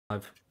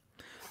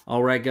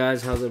All right,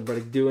 guys, how's everybody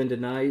doing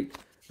tonight?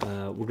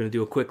 We're going to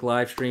do a quick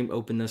live stream,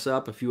 open this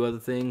up, a few other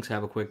things,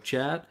 have a quick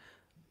chat,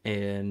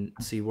 and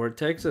see where it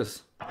takes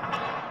us.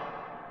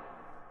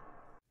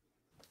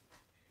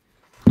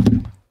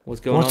 What's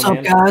going on, man? What's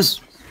up,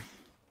 guys?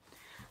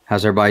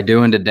 How's everybody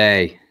doing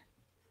today?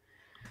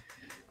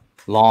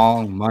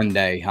 Long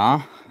Monday, huh?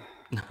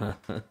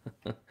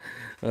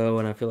 Oh,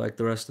 and I feel like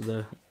the rest of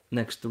the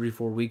next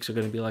 3-4 weeks are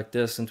going to be like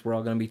this since we're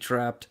all going to be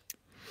trapped.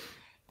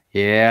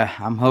 Yeah,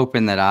 I'm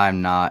hoping that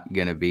I'm not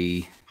going to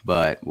be,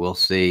 but we'll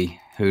see.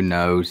 Who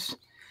knows?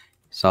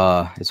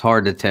 So it's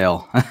hard to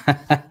tell.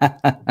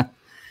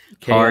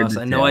 Chaos.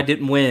 I know I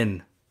didn't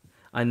win.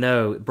 I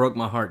know. It broke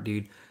my heart,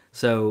 dude.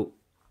 So,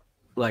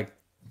 like,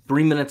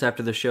 3 minutes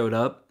after this showed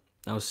up,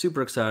 I was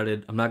super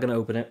excited. I'm not going to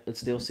open it.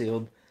 It's still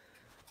sealed.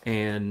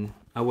 And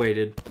I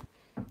waited.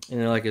 And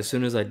then, like, as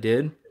soon as I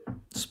did,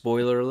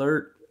 spoiler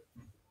alert,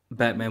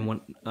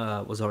 Batman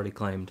was already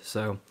claimed.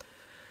 So,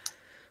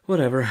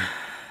 whatever.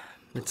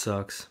 It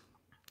sucks.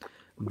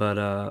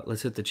 But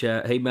let's hit the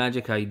chat. Hey,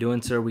 Magic, how you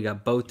doing, sir? We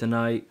got both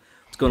tonight.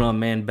 What's going on,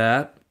 Man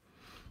Bat?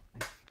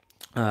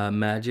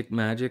 Magic.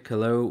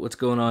 Hello. What's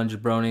going on,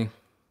 Jabroni?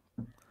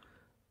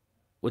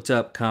 What's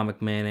up,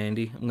 Comic Man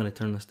Andy? I'm going to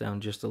turn this down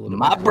just a little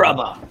bit. My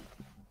brother.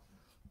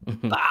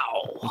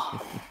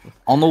 Wow.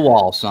 On the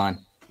wall,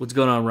 son. What's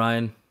going on,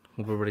 Ryan?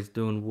 Hope everybody's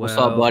doing well. What's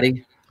up, buddy?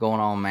 What's going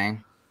on,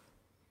 man?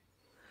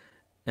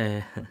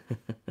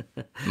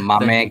 My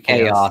man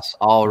Chaos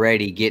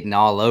already getting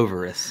all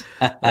over us.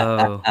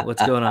 Oh,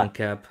 what's going on,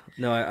 Cap?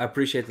 No, I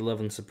appreciate the love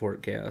and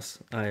support, Chaos.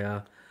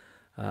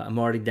 I'm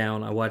already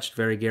down. I watched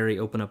Very Gary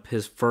open up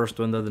his first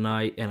one the other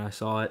night, and I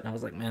saw it, and I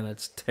was like, man,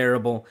 that's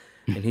terrible.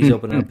 And he's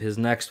opening up his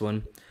next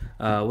one.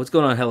 What's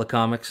going on, Hella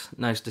Comics?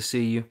 Nice to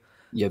see you.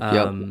 Yep.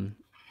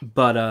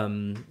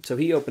 So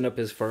he opened up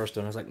his first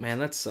one. I was like, man,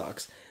 that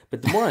sucks.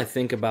 But the more I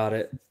think about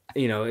it,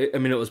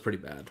 it was pretty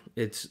bad.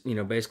 It's,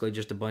 basically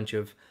just a bunch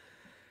of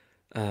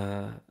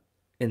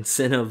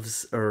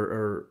incentives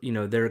or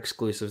their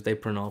exclusives they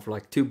print off for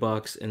like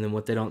 $2, and then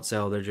what they don't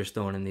sell, they're just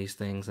throwing in these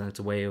things, and it's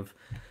a way of.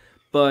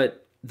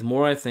 But the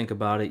more I think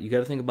about it, you got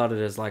to think about it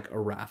as like a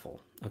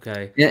raffle,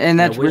 okay? Yeah, and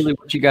that's really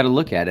what you got to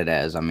look at it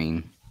as. I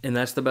mean, and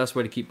that's the best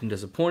way to keep them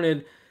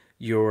disappointed.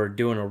 You're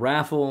doing a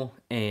raffle,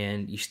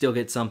 and you still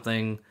get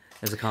something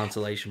as a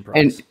consolation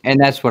prize. And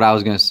that's what I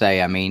was going to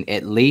say. I mean,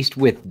 at least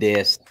with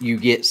this, you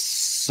get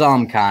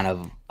some kind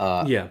of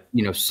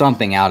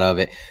something out of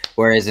it.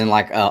 Whereas in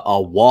like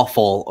a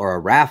waffle or a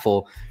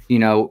raffle,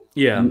 you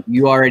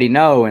already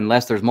know,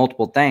 unless there's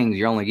multiple things,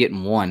 you're only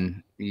getting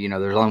one.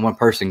 There's only one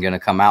person going to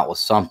come out with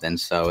something.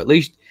 So at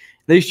least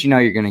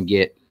you're going to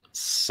get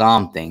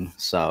something.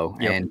 So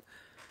he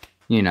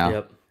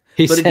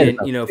but said again,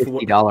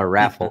 $50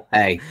 raffle.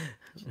 Hey,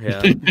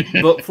 yeah,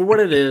 but for what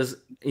it is,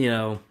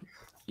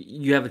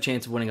 you have a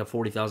chance of winning a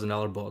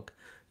 $40,000 book,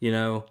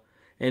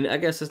 and I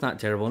guess it's not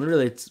terrible. And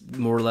really, it's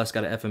more or less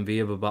got an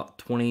FMV of about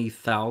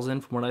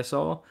 20,000 from what I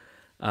saw.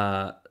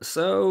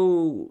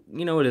 So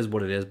it is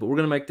what it is. But we're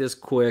gonna make this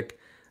quick.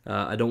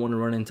 I don't want to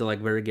run into like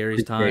Very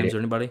Gary's times or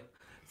anybody.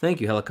 Thank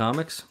you, Hella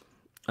Comics.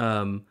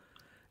 But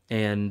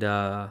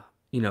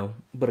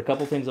a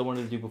couple things I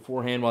wanted to do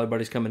beforehand while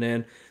everybody's coming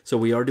in. So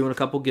we are doing a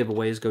couple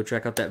giveaways. Go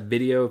check out that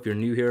video if you're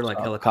new here, like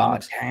Hella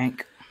Comics.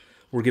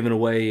 We're giving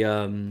away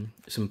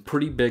some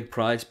pretty big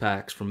prize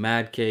packs from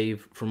Mad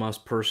Cave, from us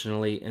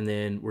personally, and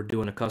then we're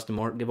doing a custom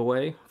art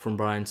giveaway from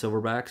Brian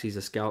Silverbacks. He's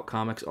a Scout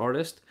Comics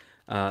artist.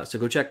 So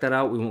go check that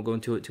out. We won't go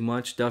into it too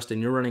much.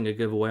 Dustin, you're running a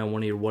giveaway on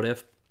one of your What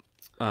If.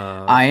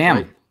 I am.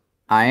 Right?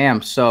 I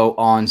am. So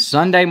on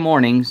Sunday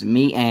mornings,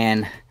 me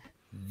and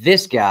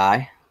this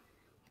guy,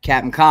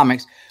 Captain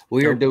Comics,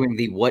 we are doing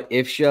the What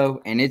If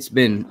show, and it's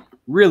been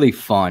really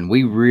fun.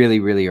 We really,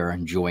 really are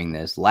enjoying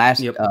this.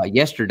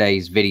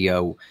 Yesterday's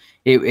video,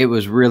 it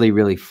was really,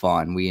 really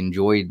fun. We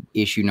enjoyed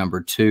issue number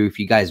 2. If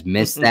you guys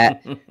missed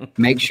that,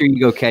 make sure you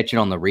go catch it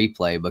on the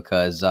replay,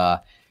 because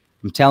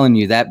I'm telling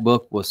you, that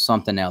book was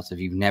something else if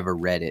you've never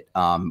read it.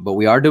 But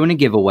we are doing a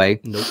giveaway.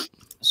 Nope.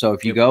 So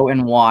if you go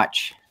and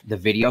watch the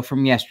video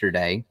from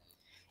yesterday,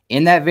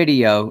 in that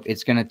video,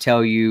 it's going to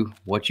tell you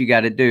what you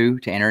got to do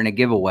to enter in a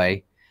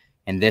giveaway.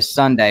 And this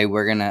Sunday,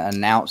 we're going to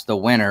announce the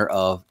winner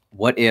of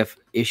What If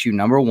issue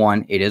number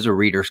 1. It is a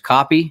reader's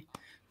copy,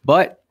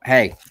 but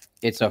hey,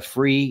 it's a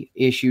free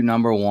issue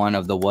number 1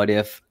 of the What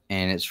If,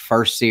 and it's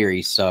first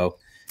series. So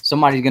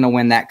somebody's going to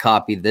win that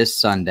copy this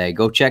Sunday.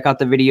 Go check out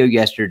the video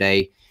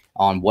yesterday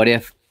on What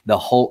If the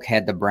Hulk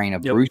had the brain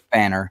of Bruce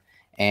Banner,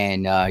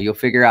 and you'll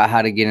figure out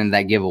how to get into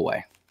that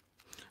giveaway.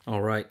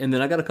 All right. And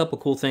then I got a couple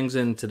cool things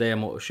in today.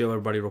 I'm going to show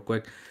everybody real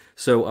quick.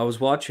 So I was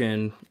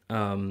watching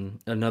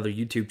another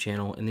YouTube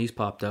channel, and these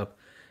popped up,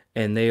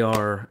 and they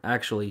are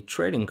actually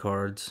trading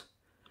cards,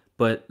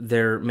 but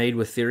they're made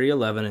with Theory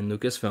 11 and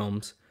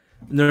Lucasfilms.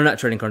 They're not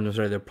trading cards, I'm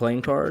sorry, they're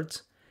playing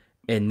cards,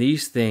 and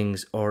these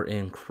things are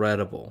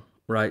incredible,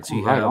 right? So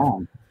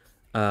you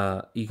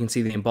you can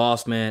see the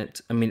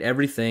embossment. I mean,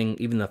 everything,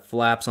 even the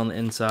flaps on the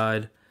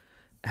inside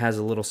has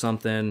a little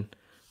something.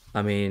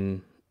 I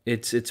mean,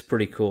 it's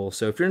pretty cool.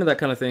 So if you're into that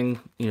kind of thing,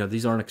 you know,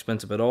 these aren't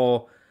expensive at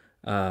all,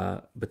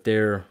 but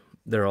they're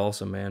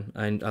awesome, man.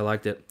 I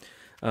liked it,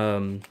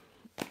 and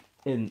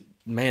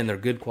man, they're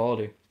good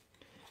quality,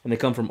 and they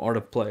come from Art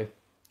of Play.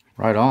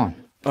 Right on.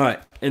 All right,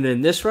 and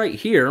then this right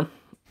here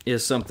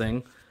is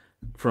something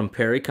from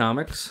Perry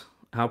Comics.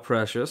 How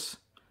precious.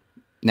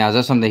 Now, is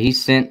that something he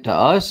sent to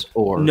us,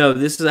 or no?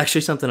 This is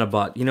actually something I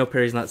bought. You know,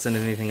 Perry's not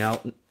sending anything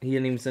out. He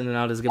isn't even sending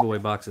out his giveaway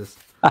boxes.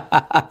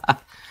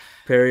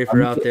 Perry, if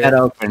you're out there, that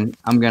open.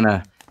 I'm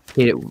gonna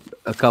hit it.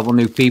 A couple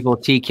new people.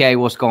 TK,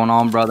 what's going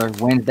on, brother?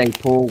 Wednesday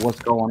pool, what's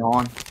going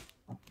on?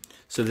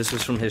 So this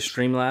was from his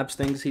Streamlabs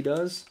things he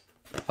does.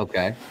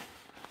 Okay.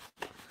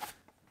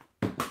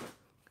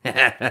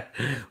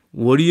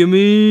 What do you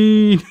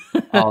mean?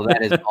 Oh,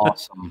 that is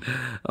awesome.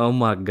 Oh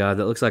my God,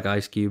 that looks like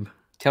Ice Cube.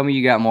 Tell me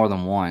you got more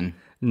than one.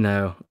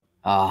 No.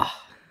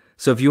 Ah.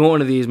 So if you want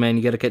one of these, man,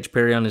 you got to catch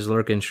Perry on his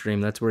Lurkin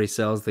stream. That's where he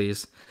sells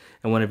these.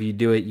 And whenever you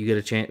do it, you get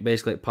a chance.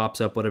 Basically, it pops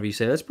up whatever you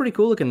say. That's pretty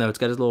cool looking, though. It's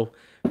got his little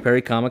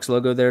Perry Comics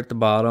logo there at the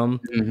bottom.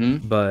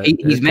 Mm-hmm. But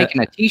he's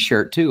making a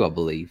T-shirt too, I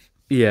believe.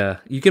 Yeah,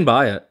 you can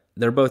buy it.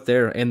 They're both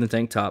there, and the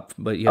tank top.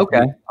 But you have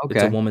okay.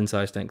 It's a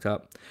woman-sized tank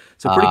top.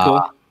 So pretty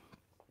cool.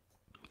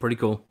 Pretty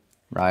cool.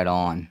 Right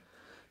on.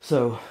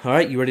 So, all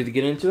right, you ready to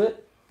get into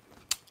it?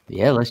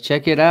 Yeah, let's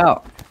check it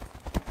out.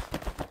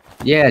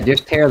 Yeah,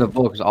 just tear the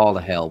books all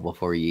to hell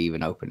before you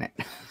even open it.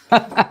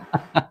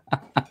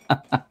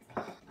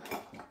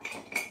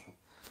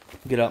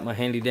 Get out my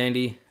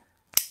handy-dandy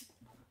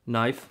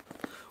knife.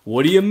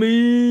 What do you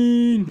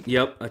mean?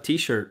 Yep, a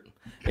T-shirt.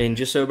 And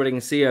just so everybody can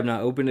see, I've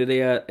not opened it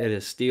yet. It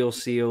is steel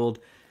sealed.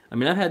 I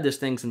mean, I've had this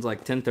thing since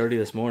like 10:30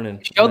 this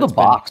morning. Show the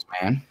box,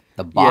 man.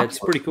 The box, yeah, it's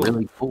pretty cool.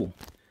 Really cool.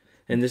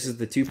 And this is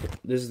the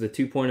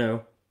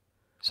 2.0.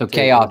 So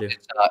Chaos,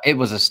 it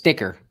was a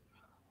sticker.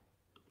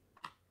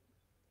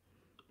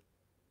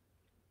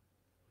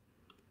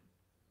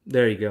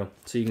 There you go.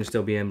 So you can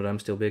still be in, but I'm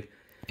still big.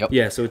 Yep.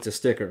 Yeah, so it's a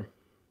sticker.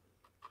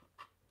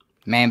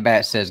 Man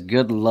Bat says,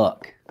 good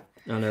luck.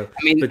 I know.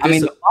 I mean,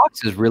 the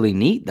box is really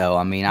neat, though.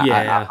 I mean,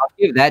 yeah. I'll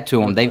give that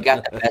to them. They've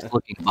got the best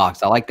looking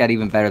box. I like that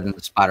even better than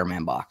the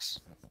Spider-Man box.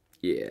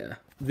 Yeah.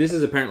 This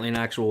is apparently an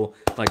actual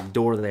like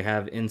door that they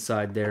have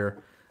inside their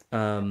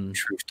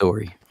true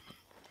story.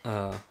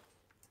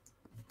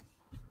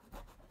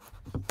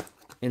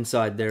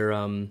 Inside their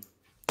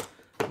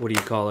what do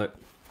you call it?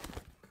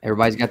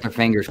 Everybody's got their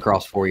fingers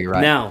crossed for you,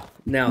 right?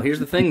 Now here's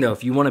the thing though,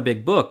 if you want a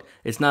big book,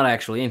 it's not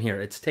actually in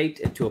here. It's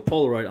taped to a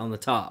Polaroid on the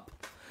top.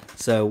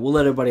 So we'll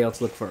let everybody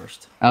else look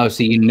first. Oh,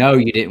 so you know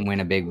you didn't win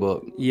a big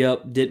book.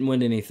 Yep, didn't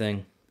win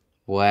anything.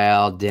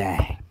 Well,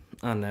 dang.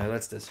 I know,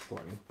 that's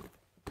disappointing.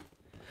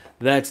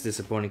 That's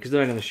disappointing because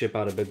they're not going to ship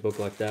out a big book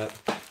like that.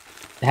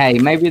 Hey,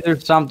 maybe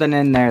there's something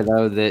in there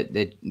though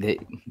that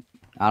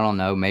I don't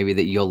know. Maybe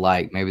that you'll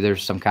like. Maybe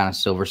there's some kind of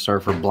Silver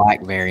Surfer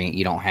black variant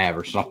you don't have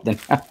or something.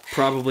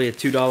 Probably a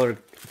 $2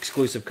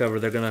 exclusive cover.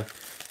 They're going to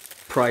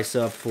price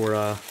up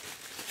for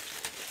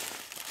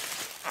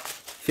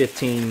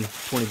 15,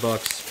 20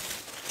 bucks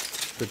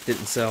that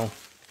didn't sell.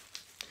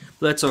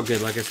 But that's all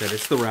good. Like I said,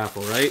 it's the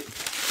raffle, right?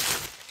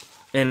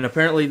 And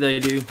apparently they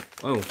do.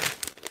 Oh,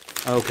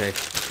 okay.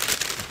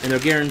 And they're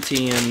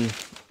guaranteeing,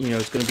 you know,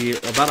 it's going to be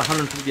about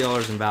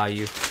 $150 in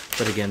value.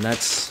 But again, they're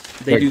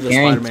do the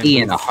Spider-Man.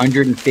 Guaranteeing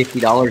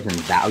 $150 in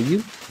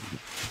value.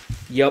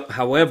 Yep.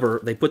 However,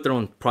 they put their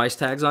own price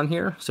tags on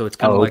here, so it's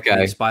kind of like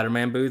a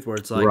Spider-Man booth where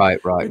it's like,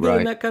 right.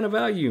 That kind of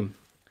value.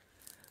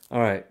 All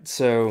right,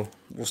 so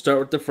we'll start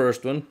with the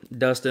first one.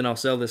 Dustin, I'll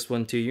sell this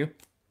one to you.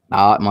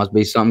 Oh, it must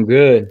be something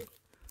good.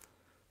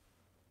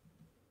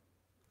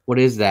 What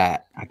is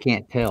that? I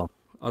can't tell.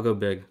 I'll go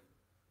big.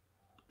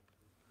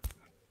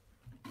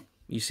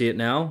 You see it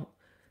now?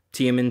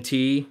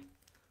 TMNT.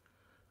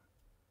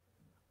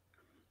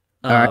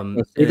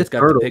 It's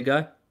got the pig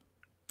guy.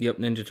 Yep,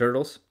 Ninja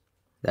Turtles.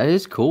 That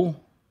is cool.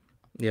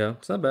 Yeah,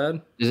 it's not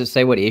bad. Does it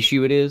say what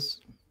issue it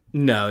is?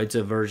 No, it's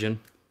a version.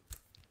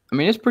 I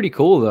mean, it's pretty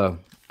cool, though.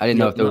 I didn't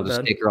know if there was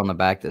a sticker on the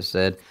back that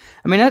said.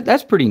 I mean,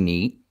 that's pretty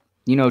neat.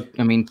 You know,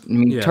 I mean,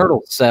 yeah.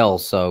 Turtles sell,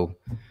 so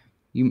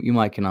you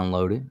might can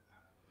unload it.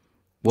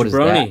 What is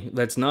that?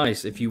 That's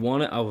nice. If you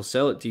want it, I will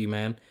sell it to you,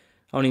 man.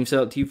 I won't even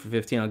sell it to you for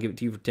 15. I'll give it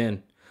to you for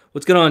 10.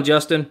 What's going on,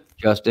 Justin?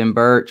 Justin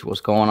Birch,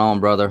 what's going on,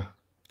 brother?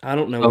 I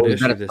don't know what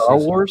issue this is. Star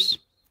Wars?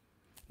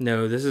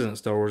 No, this isn't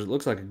Star Wars. It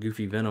looks like a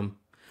Goofy Venom.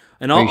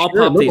 And I'll pop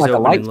these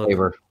open and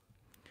look.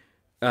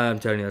 I'm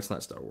telling you, that's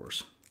not Star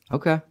Wars.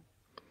 Okay.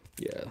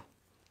 Yeah.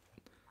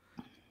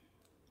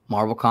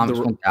 Marvel Comics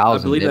 1000.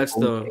 I believe that's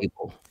the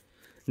people.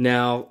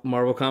 Now,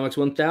 Marvel Comics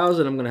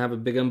 1000, I'm going to have a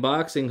big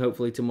unboxing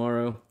hopefully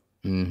tomorrow.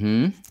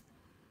 Mm-hmm.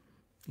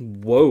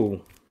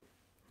 Whoa.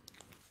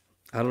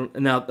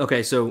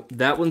 Okay, so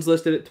that one's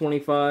listed at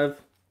 25.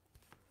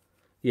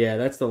 Yeah,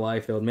 that's the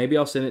Liefeld. Maybe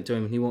I'll send it to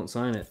him and he won't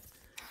sign it.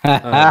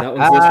 That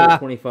one's listed at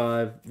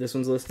 25. This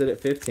one's listed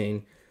at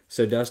 15.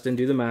 So, Dustin,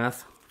 do the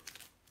math.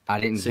 I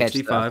didn't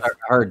 65. Catch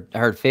that. I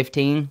heard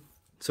 15.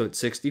 So, it's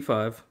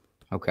 65.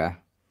 Okay.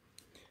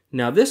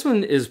 Now, this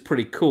one is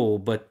pretty cool,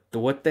 but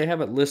what they have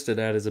it listed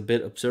at is a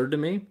bit absurd to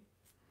me.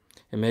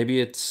 And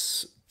maybe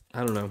it's,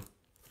 I don't know,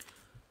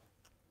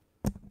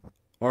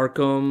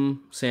 Arkham,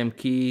 Sam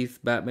Keith,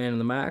 Batman, and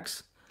the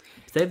Max.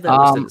 They have that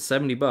listed at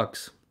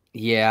 $70.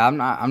 Yeah,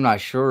 I'm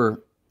not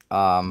sure.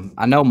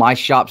 I know my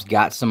shop's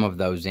got some of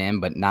those in,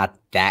 but not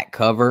that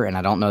cover, and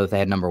I don't know if they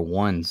had number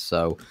ones.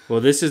 So, well,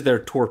 this is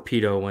their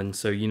Torpedo one,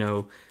 so you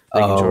know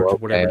they can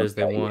charge whatever it is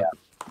they want. Yeah.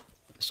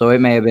 So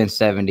it may have been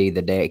 70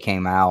 the day it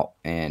came out,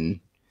 but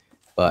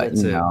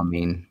That's it. I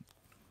mean,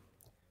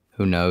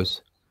 who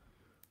knows?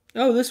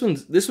 Oh, this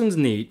one's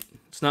neat.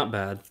 It's not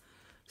bad.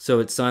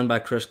 So it's signed by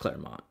Chris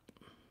Claremont.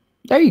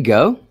 There you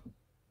go.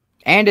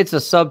 And it's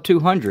a sub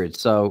 200,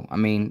 so I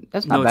mean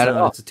that's not bad at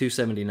all. It's a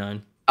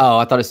 279. Oh,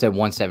 I thought it said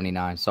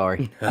 179.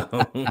 Sorry.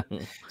 No.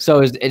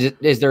 So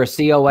is there a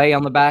COA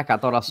on the back? I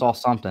thought I saw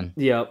something.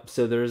 Yep.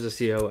 So there is a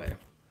COA.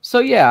 So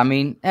yeah, I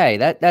mean, hey,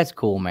 that's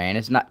cool, man.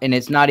 It's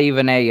not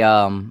even a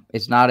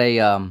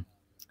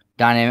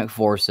Dynamic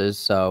Forces,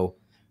 so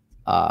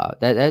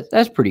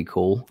that's pretty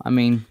cool. I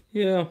mean,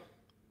 yeah.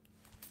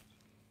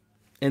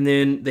 And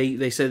then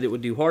they said it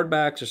would do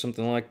hardbacks or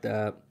something like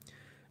that.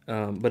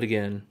 But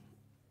again,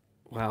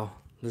 wow,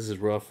 this is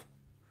rough.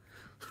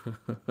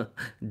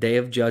 Day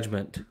of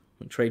Judgment,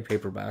 trade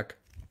paperback.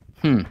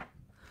 If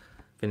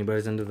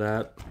anybody's into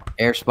that.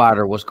 Air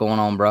Spider, what's going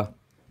on, bro?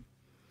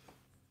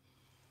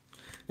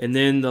 And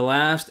then the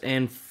last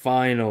and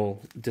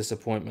final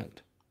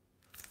disappointment.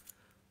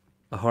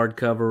 A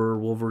hardcover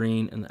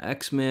Wolverine and the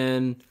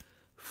X-Men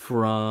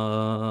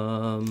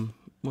from...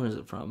 Where is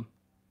it from?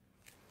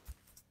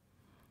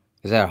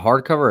 Is that a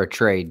hardcover or a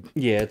trade?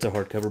 Yeah, it's a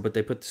hardcover, but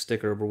they put the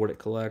sticker over what it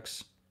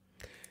collects.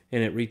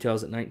 And it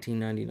retails at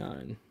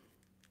 $19.99.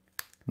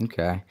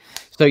 Okay.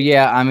 So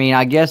yeah, I mean,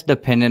 I guess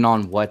depending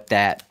on what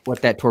that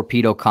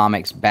Torpedo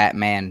Comics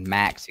Batman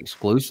Max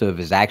exclusive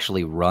is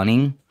actually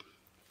running.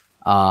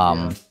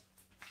 I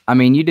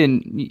mean,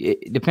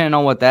 depending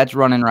on what that's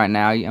running right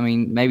now, I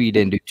mean, maybe you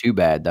didn't do too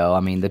bad though. I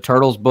mean, the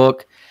Turtles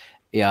book,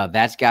 yeah,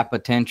 that's got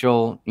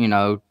potential,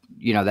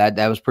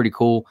 that was pretty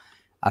cool.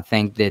 I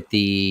think that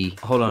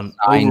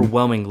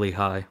overwhelmingly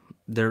high.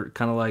 They're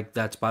kind of like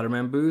that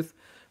Spider-Man booth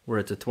where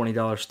it's a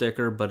 $20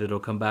 sticker, but it'll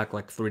come back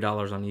like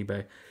 $3 on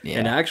eBay. Yeah.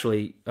 And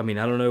actually, I mean,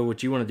 I don't know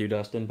what you want to do,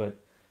 Dustin, but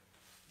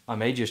I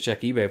may just check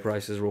eBay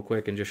prices real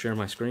quick and just share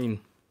my screen.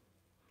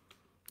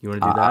 You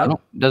want to do that?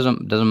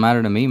 Doesn't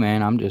matter to me,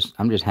 man. I'm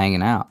just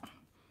hanging out.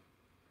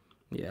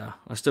 Yeah,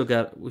 we still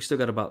got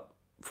about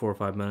 4 or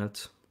 5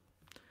 minutes.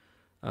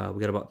 We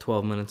got about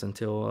 12 minutes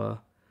until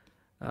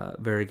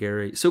Very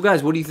Gary. So,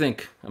 guys, what do you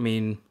think? I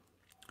mean,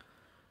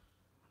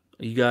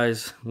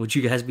 would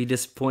you guys be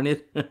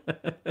disappointed?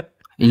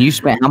 And you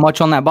spent how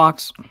much on that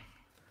box?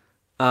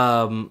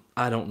 I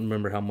don't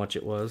remember how much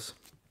it was.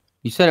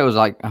 You said it was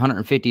like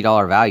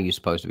 $150 value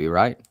supposed to be,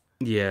 right?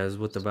 Yeah, is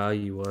what the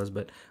value was,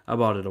 but I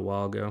bought it a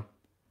while ago.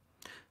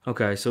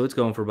 Okay, so it's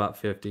going for about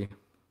 50.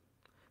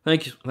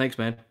 Thanks,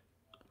 man.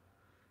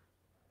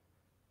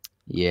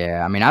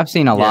 Yeah, I mean, I've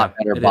seen a lot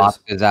better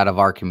boxes out of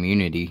our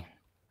community.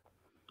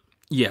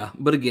 Yeah,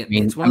 but again,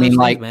 it's one of those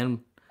things, man.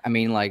 I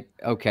mean, like,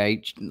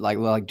 okay, like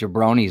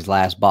Jabroni's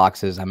last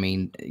boxes. I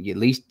mean, at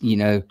least you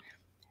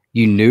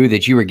knew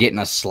that you were getting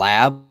a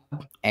slab,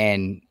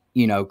 and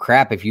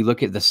crap. If you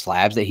look at the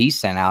slabs that he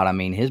sent out, I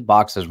mean, his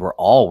boxes were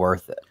all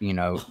worth it.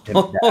 I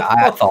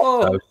thought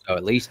so. So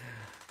at least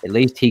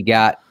he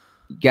got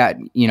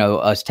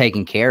us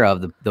taken care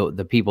of,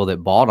 the people that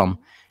bought them.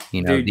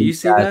 Dude, do you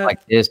see that?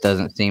 Like this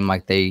doesn't seem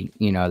like they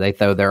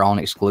throw their own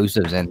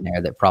exclusives in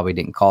there that probably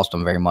didn't cost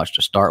them very much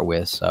to start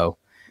with. So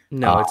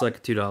no, it's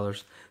like $2.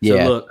 So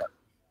yeah, look,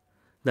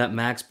 that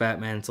Max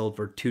Batman sold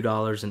for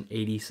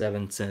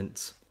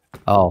 $2.87.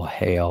 Oh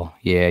hell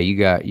yeah, you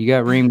got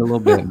reamed a little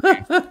bit.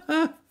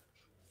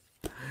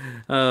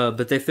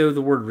 But they throw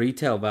the word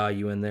retail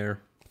value in there.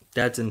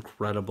 That's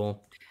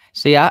incredible.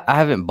 See, I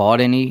haven't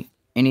bought any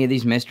of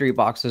these mystery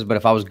boxes, but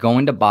if I was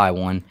going to buy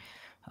one,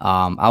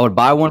 I would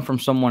buy one from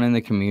someone in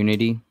the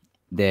community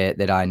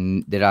that I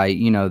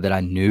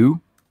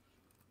knew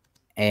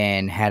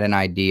and had an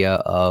idea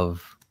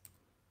of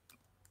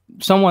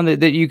someone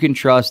that you can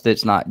trust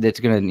that's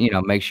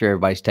gonna make sure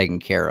everybody's taken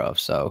care of.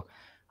 So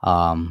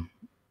I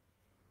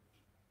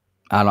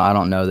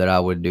don't know that I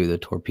would do the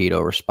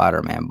Torpedo or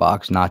Spider-Man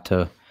box, not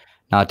running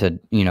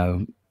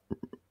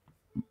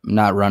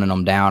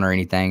them down or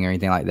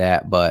anything like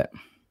that, but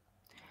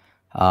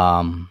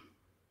I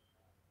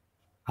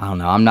don't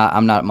know.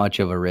 I'm not much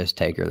of a risk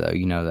taker though,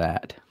 you know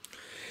that.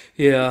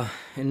 Yeah,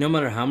 and no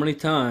matter how many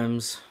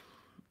times,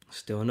 I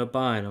still end up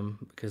buying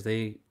them because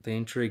they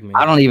intrigue me.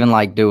 I don't even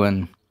like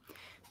doing,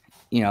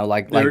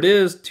 there it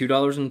is,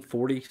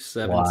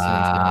 $2.47.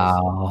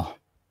 Wow.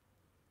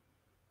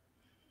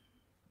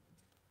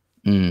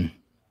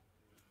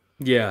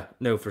 Yeah,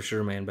 no, for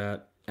sure, man,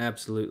 Bat.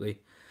 Absolutely.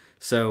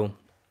 So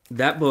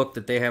that book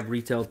that they have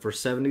retailed for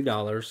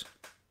 $70.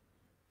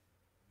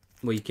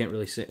 Well, you can't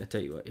really see it. I'll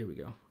tell you what. Here we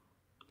go.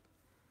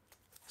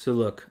 So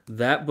look,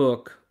 that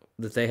book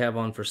that they have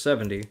on for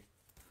 $70,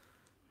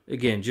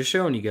 again, just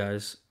showing you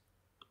guys,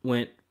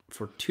 went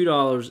for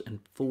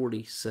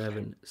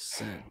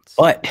 $2.47.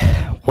 But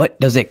what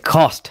does it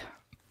cost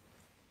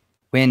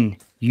when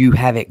you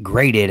have it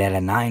graded at a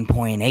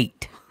 9.8?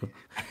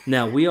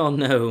 Now, we all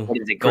know What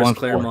is it going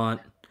for?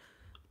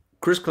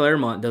 Chris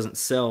Claremont doesn't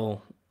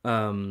sell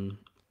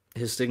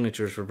his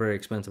signatures for very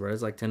expensive, right?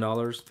 It's like $10,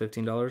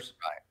 $15. Right.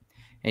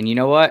 And you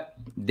know what?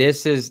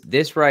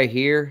 This right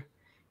here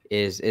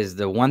is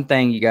the one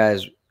thing you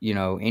guys, you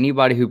know,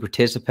 anybody who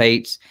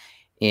participates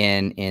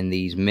in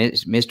these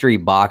mystery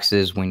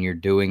boxes when you're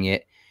doing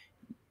it,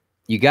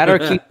 you got to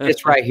keep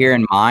this right here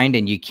in mind,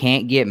 and you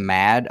can't get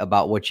mad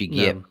about what you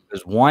get. No.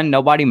 Because one,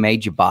 nobody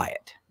made you buy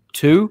it.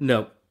 Two,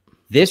 no.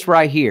 This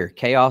right here,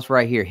 Chaos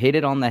right here, hit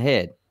it on the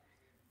head.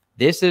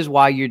 This is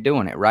why you're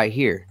doing it right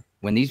here.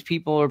 When these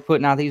people are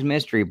putting out these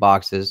mystery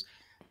boxes,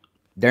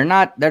 they're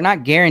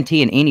not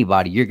guaranteeing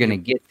anybody you're going to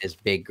get this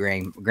big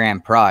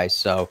grand prize.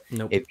 So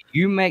if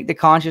you make the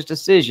conscious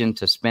decision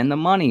to spend the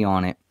money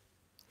on it,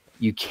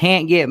 you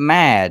can't get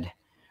mad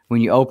when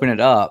you open it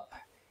up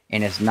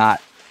and it's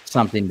not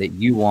something that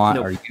you want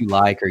or you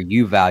like or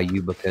you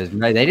value, because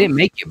they didn't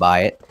make you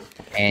buy it.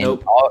 And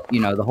you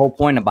know, the whole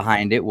point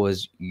behind it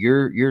was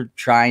you're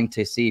trying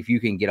to see if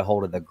you can get a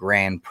hold of the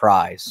grand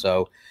prize.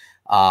 So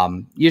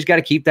you just got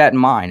to keep that in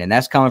mind, and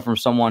that's coming from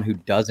someone who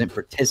doesn't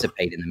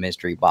participate in the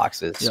mystery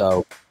boxes.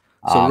 So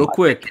real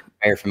quick, it's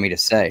fair for me to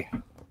say.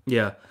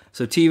 Yeah.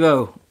 So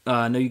TiVo,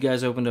 I know you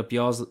guys opened up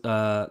y'all's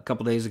a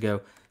couple days ago.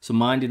 So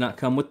mine did not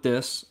come with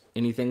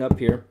anything up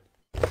here.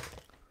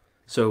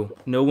 So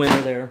no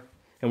winner there.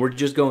 And we're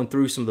just going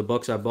through some of the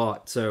books I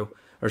bought,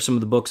 or some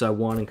of the books I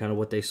won and kind of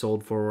what they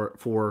sold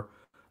for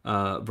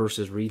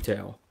versus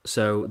retail.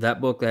 So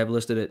that book they have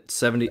listed at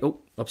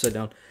upside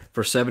down,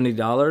 for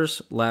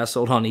 $70. Last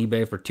sold on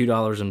eBay for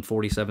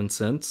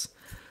 $2.47.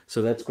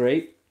 So that's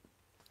great.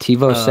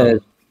 TiVo says,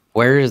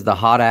 "Where is the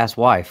hot ass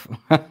wife?"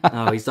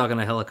 Oh, he's talking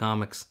to Hella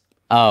Comics.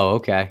 Oh,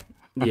 okay.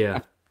 Yeah.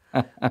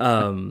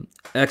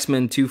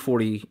 X-Men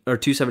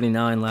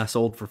 279 last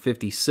sold for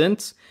 50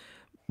 cents.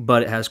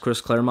 But it has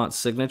Chris Claremont's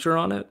signature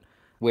on it,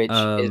 which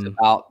is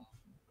about,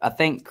 I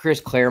think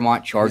Chris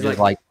Claremont charges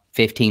like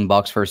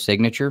 $15 for a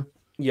signature.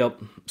 Yep.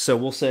 So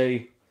we'll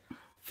say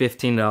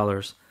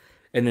 $15.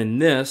 And then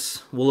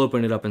this, we'll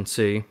open it up and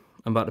see.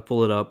 I'm about to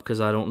pull it up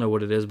because I don't know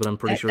what it is, but I'm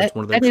pretty sure it's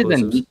one of the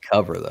exclusives. That is a neat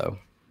cover, though.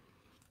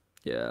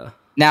 Yeah.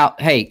 Now,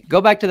 hey, go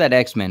back to that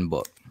X-Men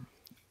book.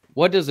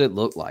 What does it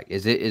look like?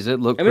 Is it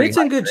look? I mean, it's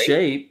in good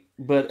shape,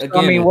 but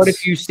again, I mean, what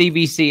if you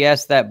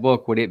CBCS that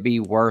book? Would it be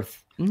worth?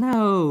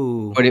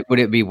 No. Would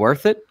it be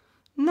worth it?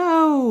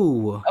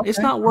 No. Okay. It's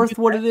not worth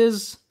what it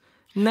is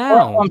now.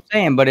 Well, I'm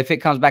saying, but if it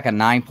comes back a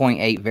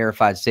 9.8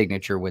 verified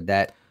signature, would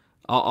that?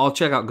 I'll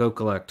check out Go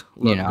Collect.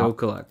 Look, Go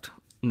Collect.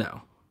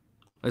 No,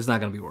 it's not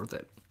going to be worth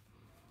it.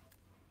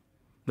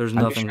 There's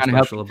nothing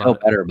special about it. Feel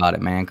better about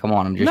it, man. Come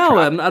on, I'm just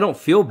I don't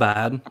feel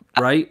bad,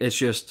 right? It's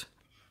just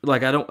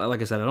like I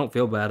said, I don't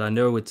feel bad. I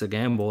know it's a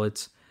gamble.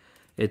 It's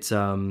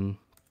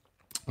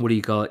what do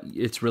you call it?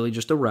 It's really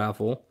just a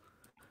raffle.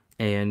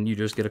 And you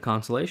just get a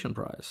consolation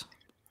prize.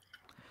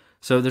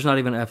 So there's not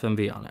even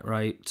FMV on it,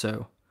 right?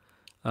 So,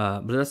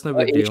 but that's no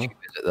big deal. What issue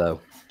is it,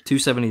 though?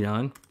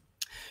 279.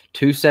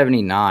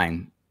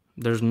 279.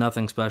 There's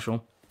nothing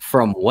special.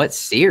 From what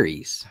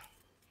series?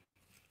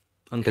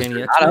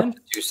 Uncanny X-Men?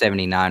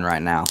 279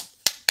 right now.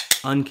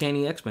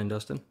 Uncanny X-Men,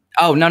 Dustin.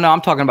 Oh, no,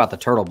 I'm talking about the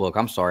Turtle book.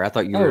 I'm sorry. I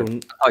thought you were. No.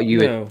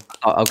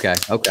 Okay.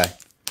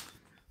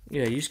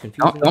 Yeah, you just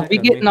confused. Don't be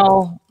getting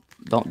all.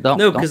 Don't.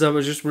 No, because I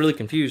was just really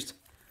confused.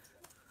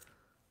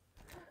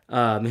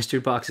 Mystery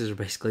boxes are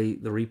basically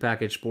the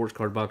repackaged sports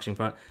card boxing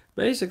front.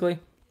 Basically.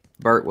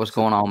 Bert, what's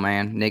going on,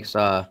 man? Nick's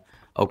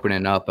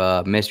opening up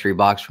a mystery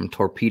box from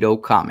Torpedo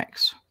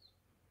Comics.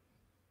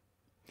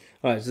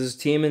 All right, so this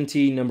is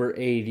TMNT number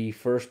 80,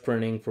 first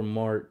printing from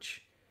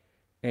March.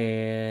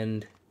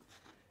 And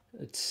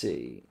let's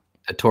see.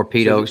 A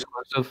Torpedo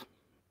exclusive?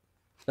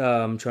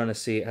 I'm trying to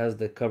see. It has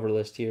the cover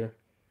list here.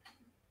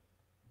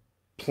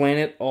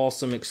 Planet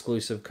Awesome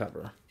exclusive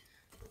cover.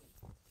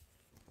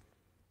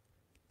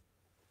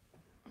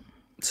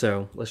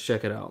 So let's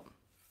check it out.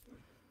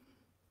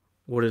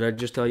 What did I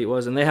just tell you it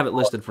was? And they have it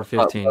listed for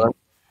 15.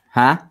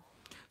 Huh?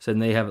 Said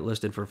they have it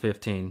listed for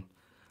 15.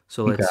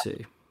 So let's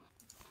see.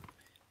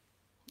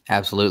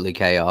 Absolutely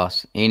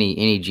chaos.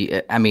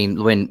 I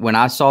mean, when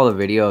I saw the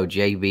video of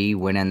JB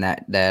winning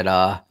that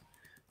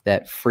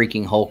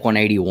freaking Hulk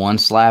 181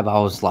 slab, I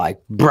was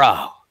like,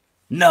 bro,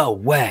 no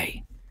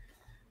way.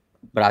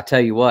 But I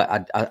tell you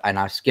what,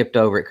 I skipped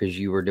over it because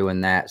you were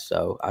doing that,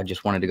 so I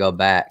just wanted to go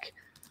back.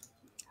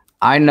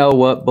 I know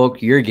what book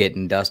you're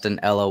getting, Dustin.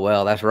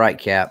 LOL. That's right,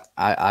 Cap.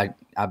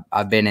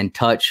 I've been in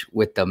touch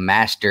with the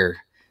master,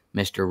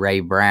 Mr.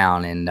 Ray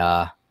Brown, and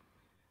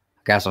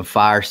got some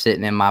fire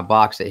sitting in my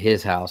box at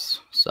his house.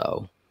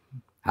 So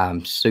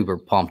I'm super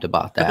pumped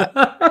about that.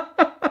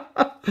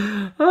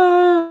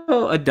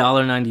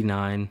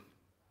 $1.99.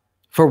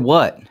 For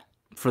what?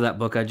 For that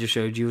book I just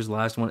showed you was the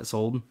last one it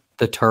sold.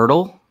 The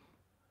Turtle?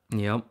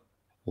 Yep.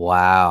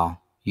 Wow.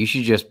 You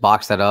should just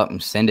box that up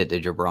and send it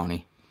to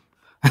Jabroni.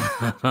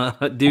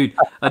 Dude,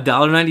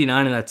 $1.99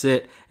 and that's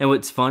it. And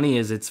what's funny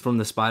is it's from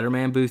the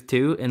Spider-Man booth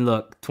too. And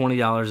look,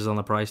 $20 is on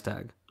the price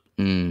tag.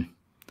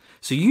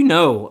 So you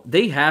know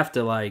they have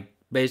to like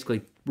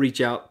basically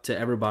reach out to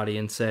everybody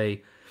and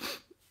say,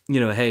 you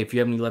know, hey, if you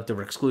have any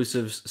leftover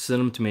exclusives, send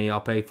them to me. I'll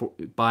buy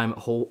them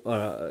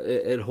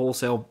at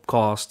wholesale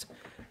cost,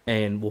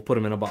 and we'll put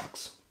them in a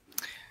box.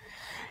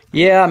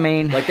 Yeah, I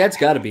mean, like that's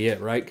got to be it,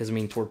 right? Because I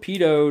mean,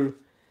 Torpedo.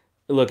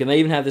 Look, and they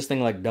even have this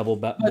thing like double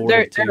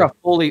boarded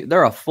too.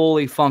 They're a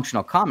fully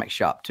functional comic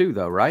shop too,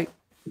 though, right?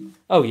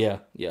 Oh yeah,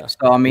 yeah.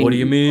 So I mean, what do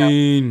you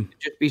mean?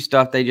 Just be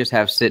stuff they just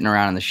have sitting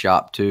around in the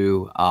shop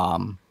too.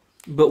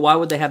 But why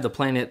would they have the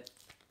Planet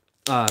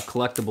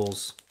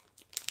collectibles?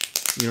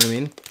 You know what I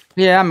mean?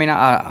 Yeah, I mean,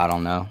 I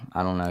don't know.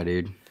 I don't know,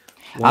 dude.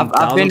 I've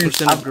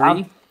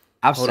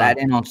sat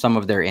in on some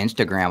of their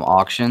Instagram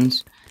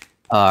auctions,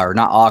 or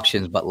not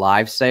auctions, but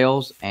live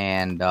sales,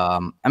 and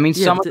I mean,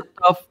 some of the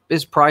stuff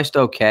is priced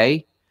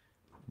okay,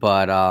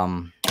 but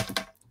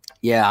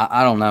yeah,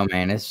 I don't know,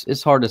 man.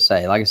 It's hard to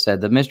say. Like I said,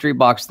 the mystery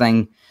box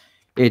thing,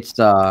 it's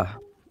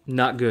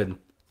not good.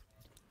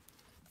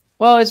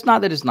 Well, it's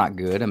not that it's not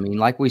good. I mean,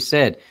 like we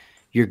said,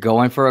 you're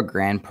going for a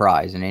grand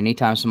prize, and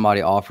anytime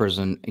somebody offers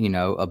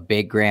a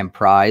big grand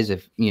prize,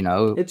 if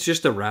it's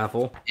just a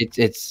raffle.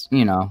 It's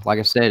like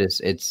I said,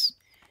 it's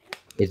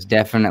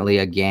definitely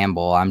a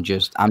gamble. I'm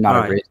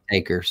not a risk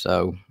taker.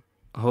 So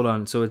hold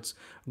on. So it's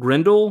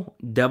Grendel,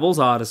 Devil's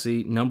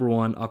Odyssey,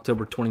 #1,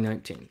 October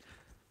 2019,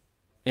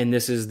 and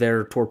this is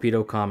their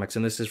Torpedo comics,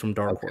 and this is from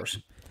Dark Horse.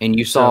 And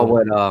you saw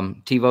what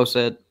TiVo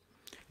said?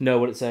 No,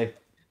 what did it say?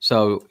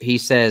 So he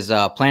says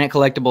Planet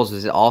Collectibles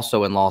is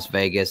also in Las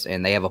Vegas,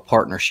 and they have a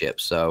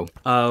partnership. So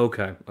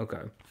okay.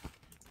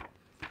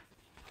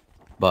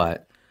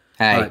 But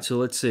hey, all right, so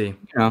let's see.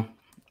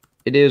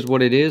 It is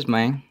what it is,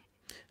 man.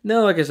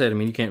 No, like I said, I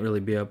mean, you can't really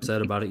be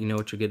upset about it. You know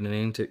what you're getting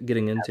into.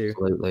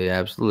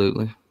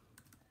 Absolutely.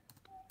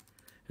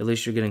 At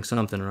least you're getting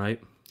something,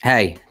 right?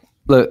 Hey,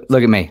 look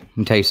at me. Let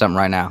me tell you something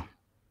right now.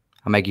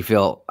 I'll make you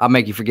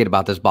forget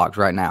about this box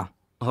right now.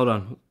 Hold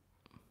on.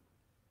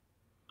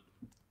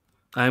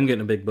 I am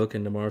getting a big book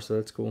in tomorrow, so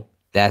that's cool.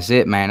 That's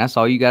it, man. That's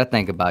all you got to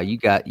think about. You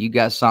got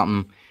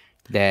something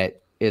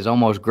that is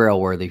almost grail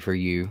worthy for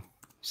you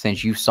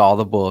since you saw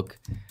the book.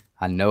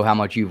 I know how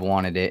much you've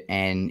wanted it,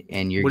 and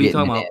you're what are you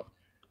talking about?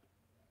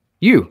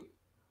 You.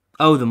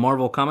 Oh, the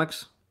Marvel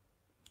comics?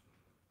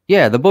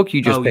 Yeah, the book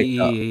you just picked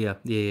up.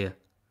 Yeah.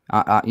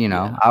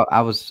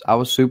 I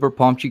was super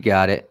pumped you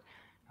got it.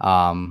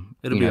 It'll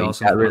be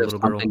awesome. You got rid of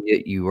something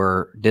that you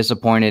were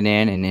disappointed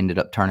in and ended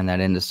up turning that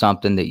into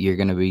something that you're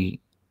going to be,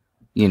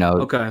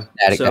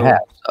 ecstatic to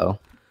have.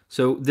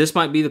 So this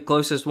might be the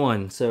closest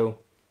one. So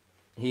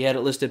he had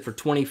it listed for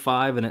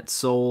 $25 and it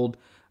sold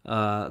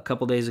a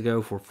couple days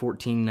ago for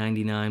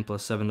 $14.99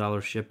 plus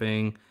 $7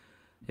 shipping.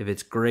 If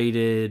it's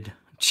graded,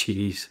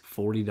 geez,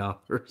 $40.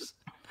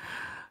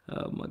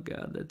 Oh my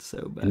God, that's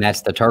so bad. And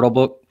that's the turtle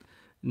book?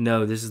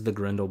 No, this is the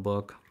Grendel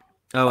book.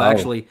 Oh,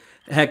 actually,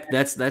 heck,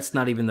 that's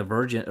not even the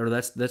Virgin, or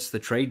that's the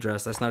trade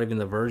dress. That's not even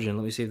the Virgin.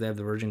 Let me see if they have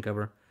the Virgin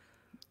cover.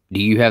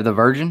 Do you have the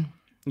Virgin?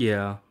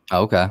 Yeah.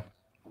 Okay.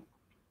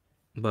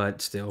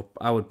 But still,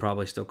 I would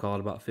probably still call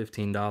it about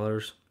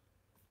 $15.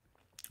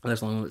 That's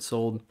the only one that's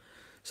sold.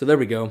 So there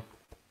we go.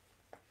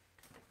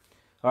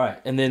 All right,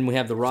 and then we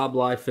have the Rob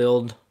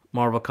Liefeld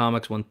Marvel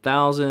Comics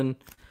 1000.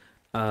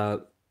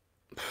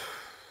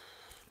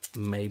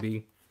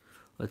 Maybe.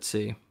 Let's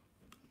see.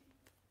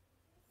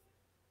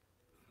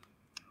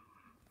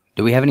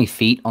 Do we have any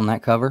feet on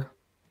that cover?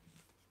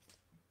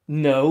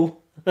 No.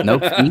 No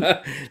feet?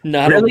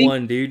 Not really? A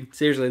one, dude.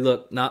 Seriously,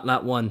 look,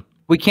 not one.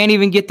 We can't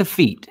even get the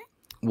feet.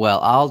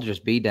 Well, I'll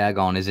just be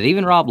daggone. Is it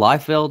even Rob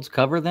Liefeld's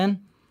cover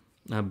then?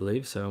 I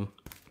believe so.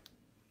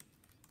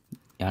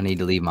 I need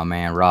to leave my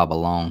man Rob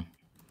alone.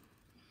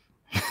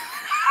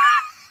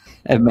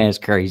 That man's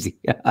crazy.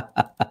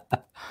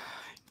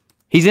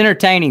 He's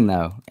entertaining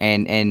though,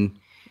 and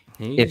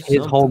if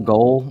his whole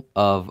goal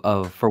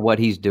of for what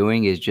he's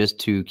doing is just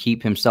to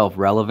keep himself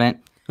relevant,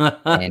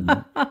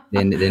 and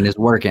then it's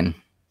working.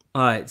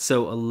 All right,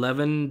 so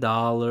 $11,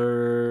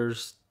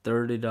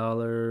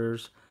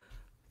 $30,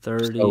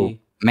 $30. So,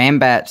 Man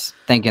Bat's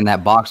thinking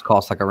that box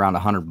costs like around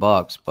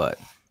 $100, but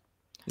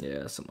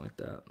yeah, something like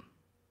that.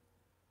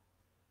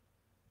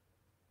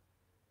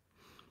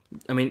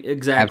 I mean,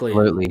 exactly.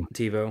 Absolutely,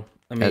 TiVo.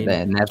 I mean,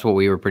 and that's what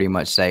we were pretty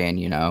much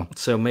saying,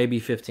 So maybe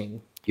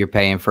 15. You're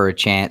paying for a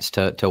chance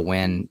to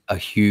win a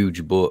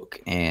huge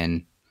book,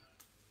 and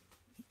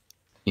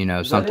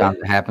sometimes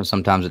it happens,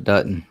 sometimes it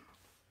doesn't.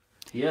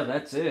 Yeah,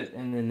 that's it.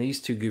 And then these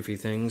two goofy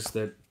things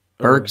that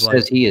Birch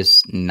says he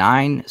is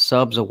 9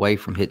 subs away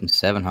from hitting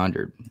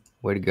 700.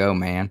 Way to go,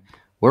 man!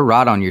 We're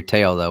right on your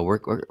tail, though.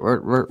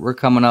 We're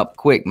coming up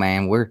quick,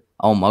 man. We're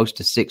almost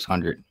to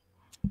 600.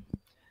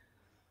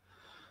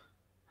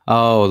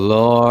 Oh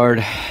Lord!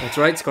 That's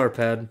right,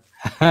 Scarpad.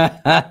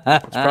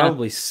 It's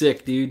probably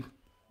sick, dude.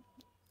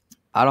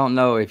 I don't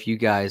know if you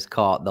guys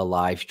caught the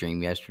live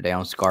stream yesterday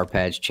on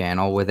Scarpad's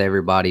channel with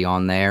everybody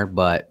on there,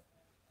 but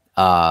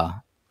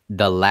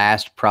the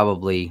last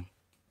probably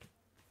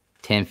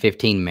 10,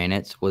 15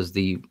 minutes was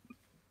the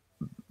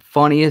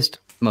funniest,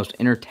 most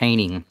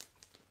entertaining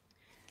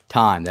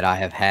time that I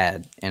have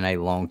had in a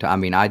long time. I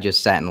mean, I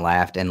just sat and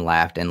laughed and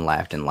laughed and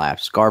laughed and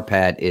laughed.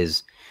 Scarpad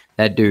is,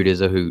 that dude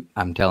is a hoot.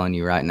 I'm telling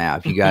you right now.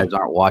 If you guys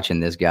aren't watching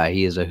this guy,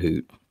 he is a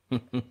hoot.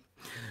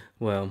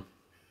 Well,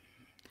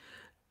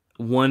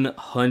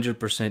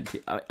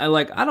 100%.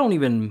 I don't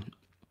even.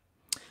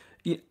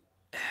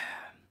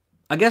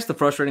 I guess the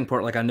frustrating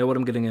part, like I know what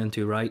I'm getting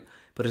into, right?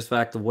 But it's the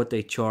fact of what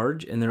they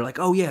charge, and they're like,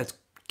 oh yeah, it's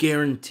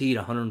guaranteed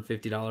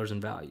 $150 in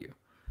value,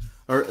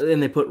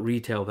 and they put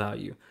retail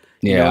value.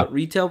 You know, at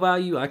retail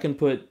value, I can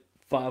put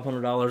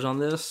 $500 on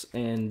this,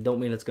 and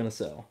don't mean it's gonna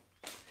sell.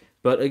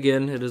 But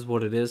again, it is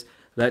what it is.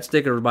 That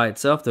sticker by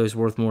itself, though, is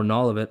worth more than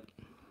all of it.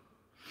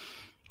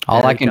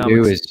 All I can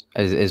do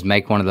is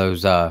make one of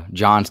those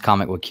John's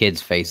Comic with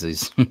Kids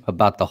faces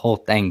about the whole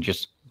thing.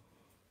 Just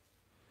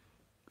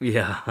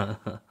yeah.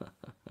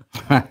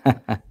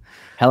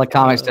 Hella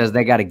Comics says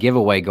they got a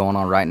giveaway going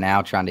on right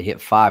now, trying to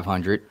hit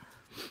 500.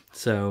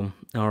 So,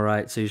 all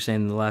right. So you're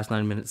saying the last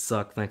 9 minutes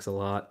suck. Thanks a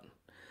lot.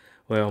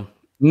 Well,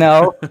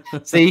 no.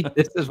 See,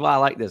 this is why I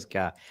like this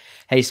guy.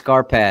 Hey,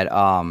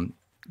 Scarpad,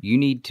 you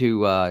need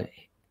to.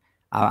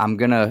 I'm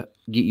gonna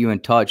get you in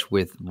touch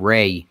with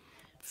Ray.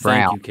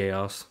 Thank you,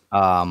 Chaos.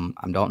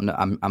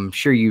 I'm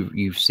sure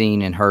you've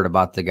seen and heard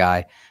about the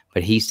guy,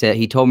 but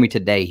he told me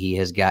today he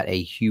has got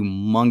a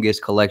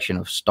humongous collection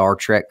of Star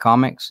Trek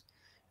comics.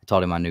 I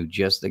told him I knew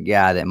just the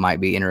guy that might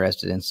be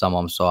interested in some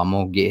of them, so I'm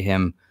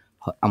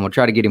gonna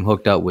try to get him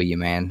hooked up with you,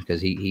 man,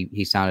 because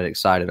he sounded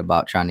excited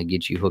about trying to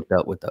get you hooked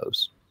up with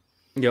those.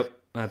 Yep,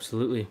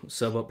 absolutely.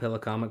 Sub up Hella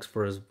Comics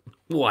for his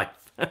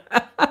wife.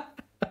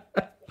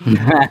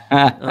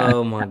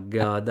 Oh my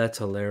God, that's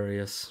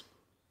hilarious.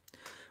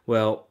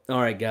 Well,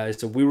 all right, guys.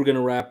 So we were going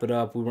to wrap it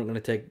up. We weren't going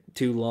to take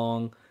too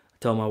long. I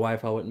told my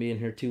wife I wouldn't be in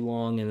here too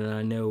long, and then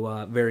I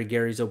know Very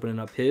Gary's opening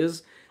up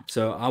his.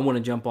 So I want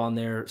to jump on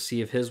there,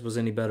 see if his was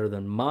any better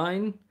than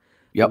mine.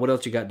 Yep. What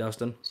else you got,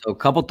 Dustin? So a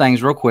couple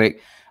things real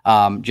quick.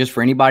 Just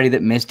for anybody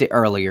that missed it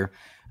earlier,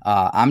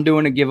 I'm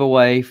doing a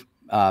giveaway.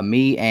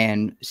 Me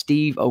and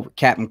Steve over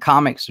Captain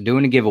Comics are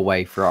doing a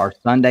giveaway for our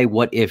Sunday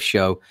What If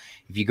show.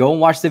 If you go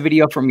and watch the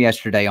video from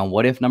yesterday on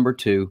What If number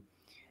 2,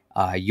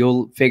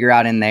 you'll figure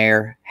out in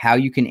there how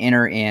you can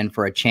enter in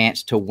for a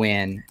chance to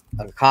win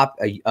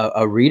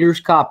a reader's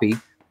copy,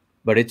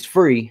 but it's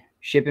free,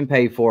 ship and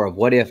pay for, of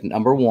What If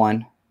number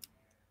 1.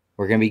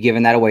 We're going to be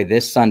giving that away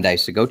this Sunday.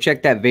 So go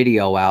check that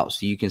video out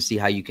so you can see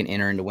how you can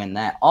enter in to win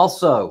that.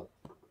 Also,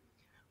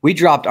 we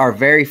dropped our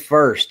very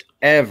first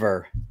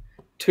ever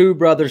Two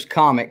Brothers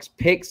Comics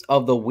Picks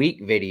of the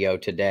Week video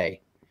today.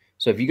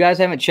 So if you guys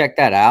haven't checked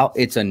that out,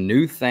 it's a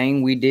new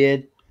thing we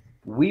did.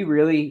 We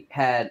really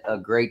had a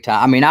great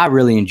time. I mean, I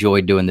really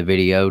enjoyed doing the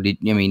video. I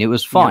mean, it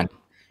was fun. Yeah.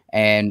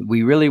 And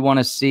we really want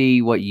to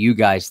see what you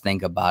guys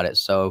think about it.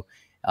 So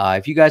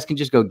if you guys can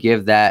just go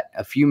give that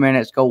a few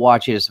minutes, go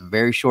watch it. It's a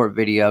very short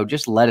video.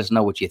 Just let us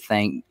know what you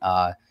think.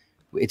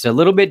 It's a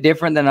little bit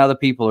different than other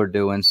people are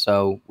doing.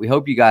 So we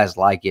hope you guys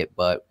like it.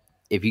 But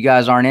if you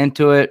guys aren't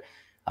into it,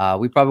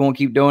 we probably won't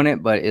keep doing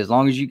it. But as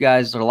long as you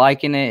guys are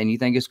liking it and you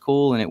think it's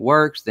cool and it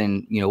works,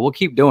 then, you know, we'll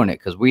keep doing it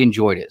because we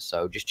enjoyed it.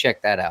 So just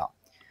check that out.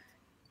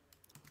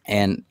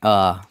 And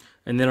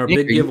then our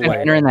big giveaway.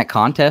 Entering that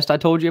contest I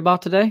told you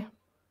about today?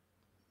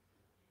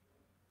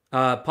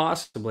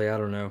 Possibly. I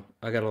don't know.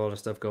 I got a lot of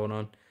stuff going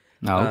on.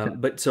 Oh, okay.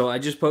 But so I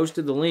just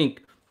posted the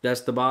link.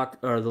 That's the box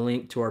or the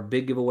link to our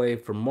big giveaway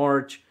for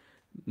March.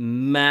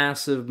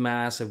 Massive,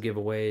 massive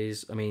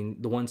giveaways. I mean,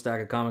 the one stack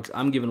of comics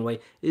I'm giving away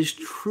is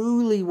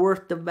truly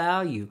worth the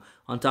value.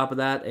 On top of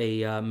that,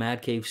 a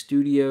Mad Cave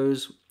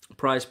Studios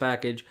prize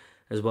package,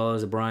 as well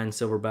as a Brian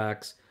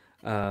Silverbacks.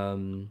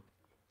 Man,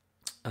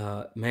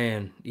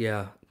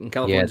 yeah. In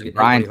California, yeah,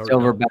 Brian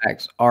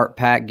Silverbacks art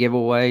pack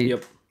giveaway.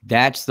 Yep.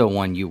 That's the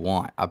one you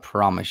want. I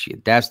promise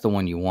you. That's the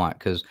one you want,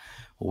 because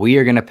we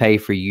are going to pay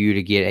for you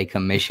to get a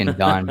commission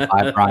done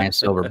by Brian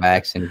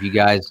Silverbacks. And if you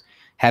guys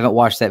haven't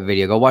watched that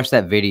video, go watch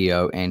that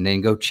video and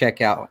then go check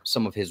out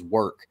some of his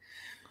work.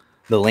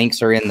 The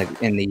links are in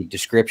the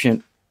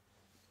description.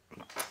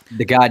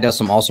 The guy does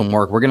some awesome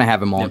work. We're going to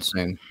have him on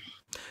soon.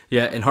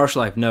 Yeah, in Harsh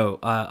Life, no.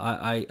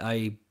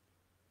 I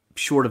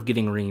short of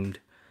getting reamed,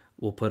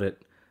 we'll put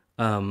it.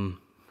 Hella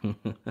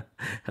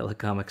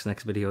Comics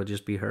next video will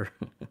just be her.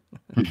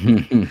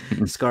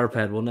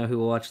 Scarpad, we'll know who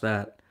will watch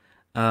that.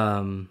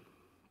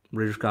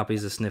 Reader's copy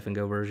is a sniff and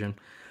go version.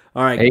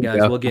 All right,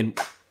 guys. Well, again,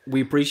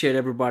 we appreciate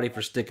everybody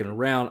for sticking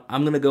around.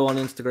 I'm going to go on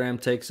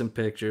Instagram, take some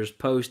pictures,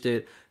 post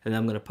it, and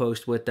I'm going to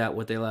post with that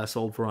what they last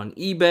sold for on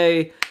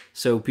eBay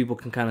so people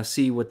can kind of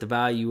see what the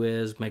value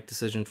is, make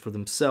decisions for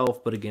themselves.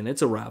 But again,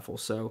 it's a raffle,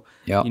 so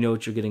you know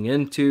what you're getting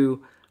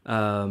into.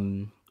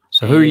 So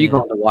who are you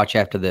going to watch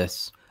after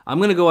this? I'm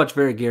going to go watch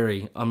Very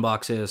Gary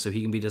unbox his so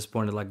he can be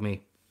disappointed like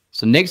me.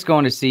 So Nick's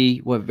going to see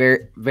what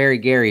Very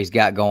Gary's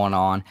got going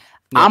on.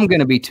 Yeah. I'm going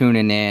to be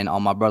tuning in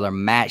on my brother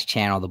Matt's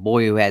channel, The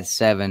Boy Who Had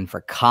 7,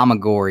 for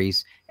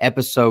Comigories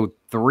episode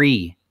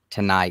 3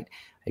 tonight.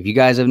 If you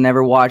guys have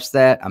never watched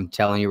that, I'm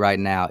telling you right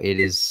now, it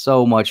is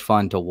so much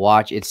fun to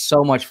watch. It's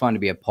so much fun to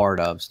be a part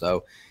of.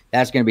 So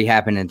that's going to be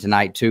happening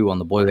tonight too on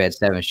the Boy Who Had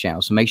Sevens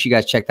channel. So make sure you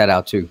guys check that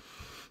out too.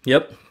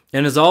 Yep.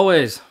 And as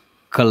always,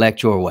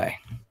 collect your way.